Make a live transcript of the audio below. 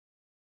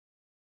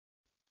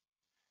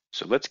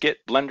So let's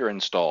get Blender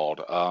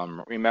installed.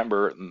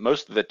 Remember,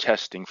 most of the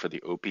testing for the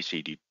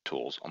OPCD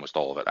tools, almost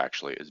all of it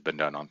actually, has been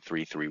done on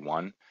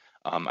 3.3.1.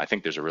 I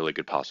think there's a really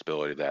good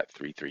possibility that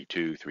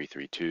 3.3.2,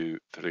 3.3.2,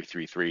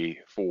 3.3.3,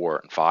 4,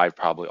 and 5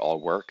 probably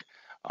all work.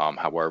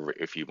 However,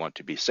 if you want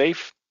to be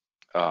safe,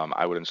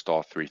 I would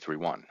install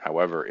 3.3.1.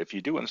 However, if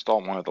you do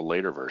install one of the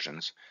later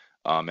versions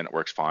and it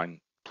works fine,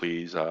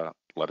 please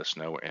let us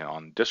know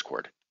on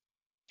Discord.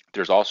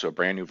 There's also a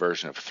brand new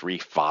version of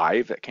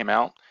 3.5 that came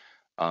out.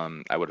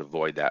 I would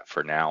avoid that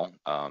for now.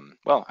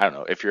 Well, I don't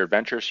know. If you're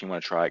adventurous, you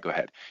want to try it, go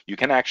ahead. You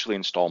can actually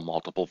install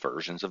multiple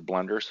versions of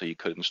Blender. So you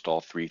could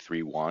install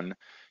 3.3.1,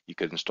 you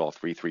could install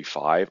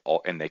 3.3.5,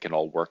 and they can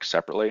all work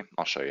separately.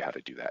 I'll show you how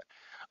to do that.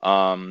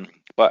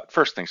 But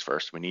first things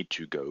first, we need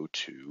to go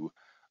to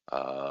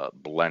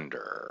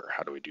Blender.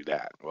 How do we do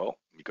that? Well,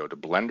 you go to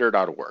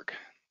blender.org.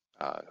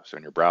 So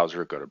in your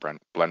browser, go to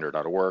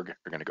blender.org.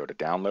 You're going to go to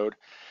download.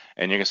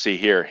 And you can see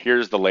here,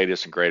 here's the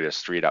latest and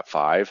greatest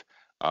 3.5.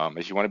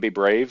 If you want to be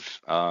brave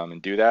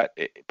and do that,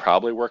 it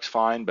probably works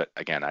fine. But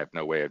again, I have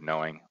no way of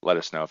knowing. Let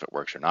us know if it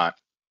works or not.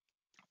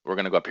 We're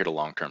going to go up here to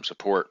long-term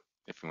support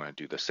if you want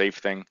to do the safe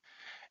thing.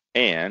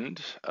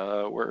 And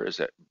where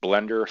is it?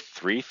 Blender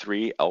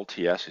 3.3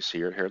 LTS. You see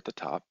it here at the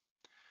top.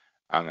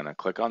 I'm going to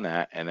click on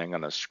that, and then I'm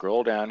going to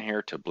scroll down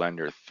here to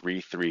Blender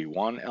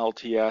 3.3.1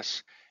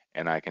 LTS,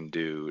 and I can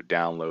do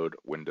download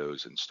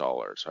Windows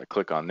installer. So I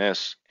click on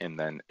this, and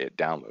then it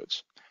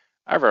downloads.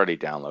 I've already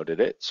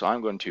downloaded it, so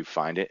I'm going to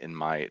find it in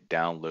my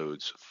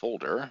downloads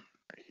folder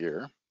right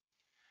here,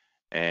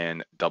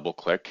 and double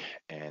click,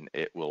 and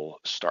it will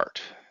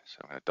start. So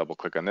I'm going to double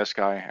click on this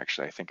guy.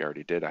 Actually, I think I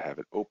already did. I have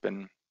it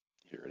open.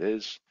 Here it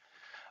is.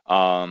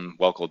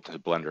 Welcome to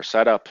Blender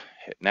Setup.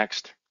 Hit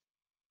next.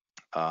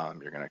 You're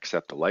going to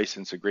accept the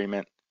license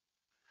agreement.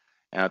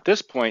 And at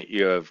this point,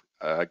 you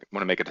want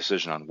to make a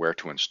decision on where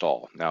to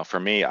install. Now, for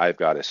me, I've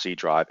got a C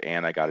drive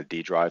and I got a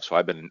D drive, so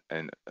I've been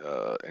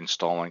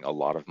installing a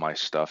lot of my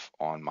stuff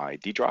on my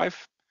D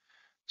drive.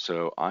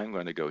 So I'm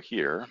going to go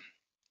here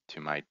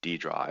to my D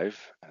drive,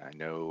 and I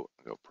know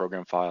go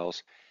Program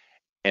Files,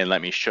 and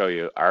let me show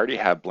you. I already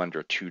have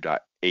Blender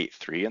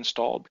 2.83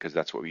 installed because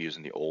that's what we use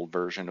in the old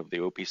version of the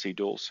OPC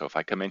tools. So if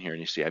I come in here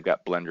and you see I've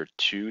got Blender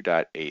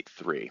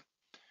 2.83.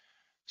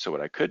 So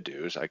what I could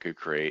do is I could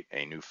create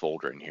a new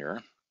folder in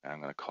here. I'm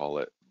going to call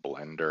it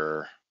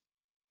Blender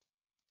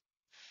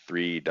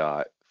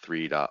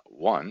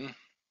 3.3.1.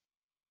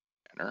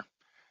 Enter.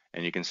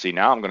 And you can see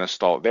now I'm going to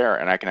install it there,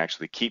 and I can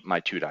actually keep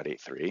my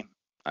 2.83.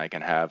 I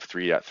can have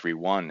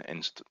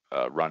 3.3.1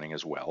 running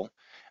as well.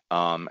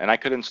 And I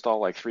could install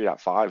like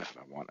 3.5 if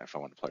I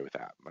want to play with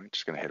that. I'm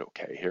just going to hit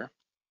OK here.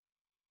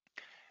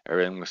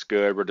 Everything looks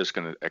good. We're just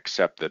going to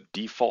accept the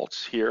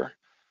defaults here.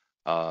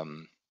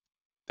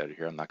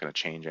 Here, I'm not going to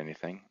change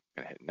anything. I'm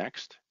going to hit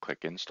next, click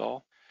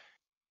install,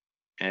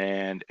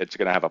 and it's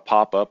going to have a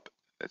pop-up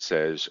that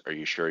says, are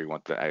you sure you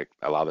want to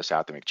allow this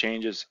app to make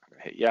changes? I'm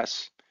going to hit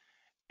yes,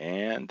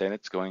 and then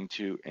it's going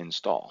to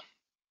install.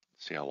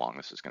 Let's see how long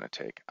this is going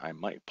to take. I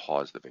might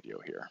pause the video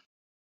here.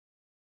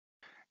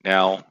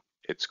 Now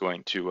it's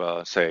going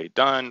to say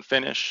done,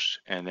 finish,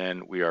 and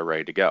then we are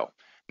ready to go.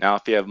 Now,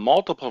 if you have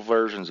multiple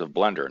versions of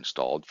Blender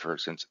installed, for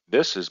instance,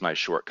 this is my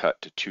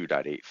shortcut to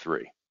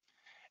 2.83,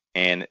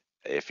 and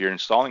if you're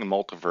installing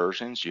multiple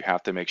versions, you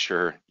have to make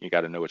sure you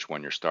got to know which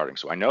one you're starting.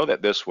 So I know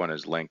that this one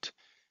is linked.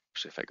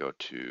 Actually, if I go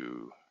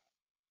to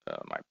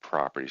my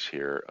properties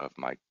here of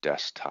my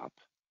desktop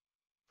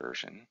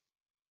version,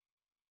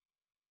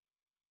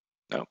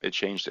 no, it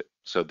changed it.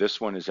 So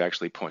this one is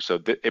actually pointing. So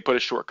it put a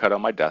shortcut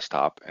on my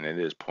desktop, and it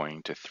is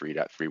pointing to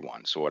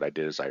 3.3.1. So what I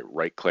did is I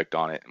right-clicked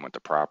on it and went to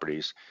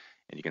properties,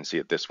 and you can see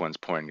that this one's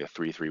pointing to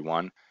 3.3.1.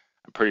 I'm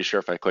pretty sure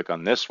if I click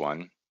on this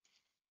one,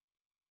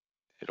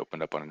 it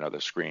opened up on another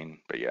screen,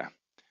 but yeah.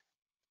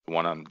 The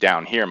one I'm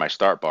down here, my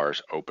start bar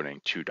is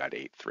opening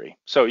 2.83.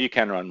 So you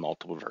can run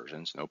multiple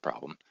versions, no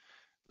problem.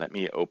 Let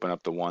me open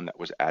up the one that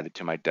was added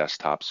to my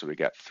desktop. So we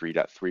got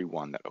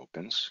 3.3.1 that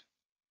opens.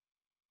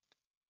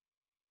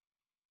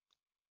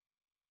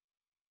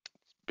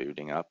 It's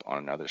booting up on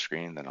another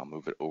screen, then I'll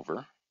move it over.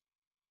 There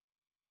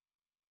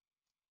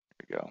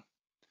we go.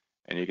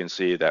 And you can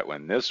see that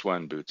when this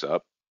one boots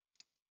up,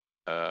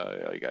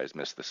 you guys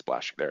missed the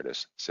splash. There it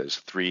is. It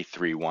says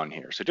 3.3.1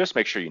 here. So just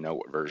make sure you know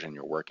what version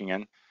you're working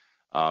in.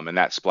 And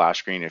that splash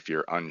screen, if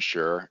you're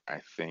unsure, I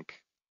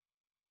think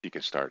you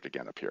can start it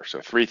again up here. So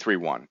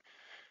 3.3.1.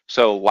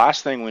 So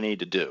last thing we need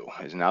to do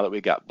is, now that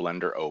we got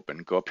Blender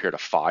open, go up here to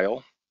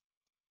File.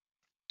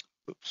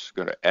 Oops,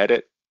 go to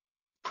Edit,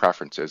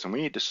 Preferences, and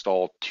we need to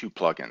install two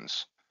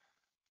plugins.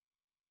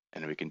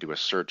 And we can do a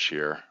search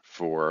here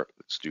for,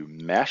 let's do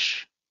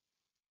Mesh.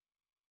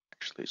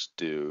 Actually, let's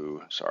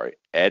do,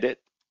 Edit,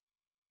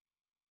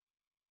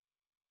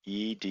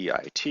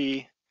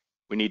 EDIT.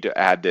 We need to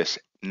add this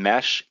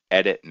Mesh,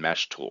 Edit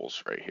Mesh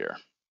Tools right here.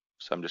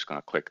 So I'm just going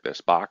to click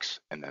this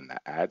box, and then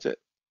that adds it.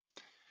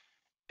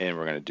 And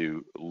we're going to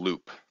do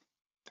Loop,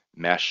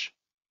 Mesh,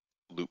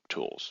 Loop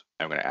Tools.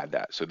 I'm going to add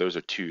that. So those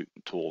are two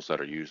tools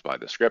that are used by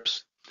the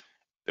scripts.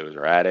 Those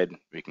are added.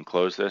 We can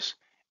close this.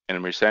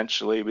 And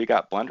essentially we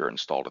got Blender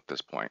installed at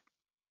this point.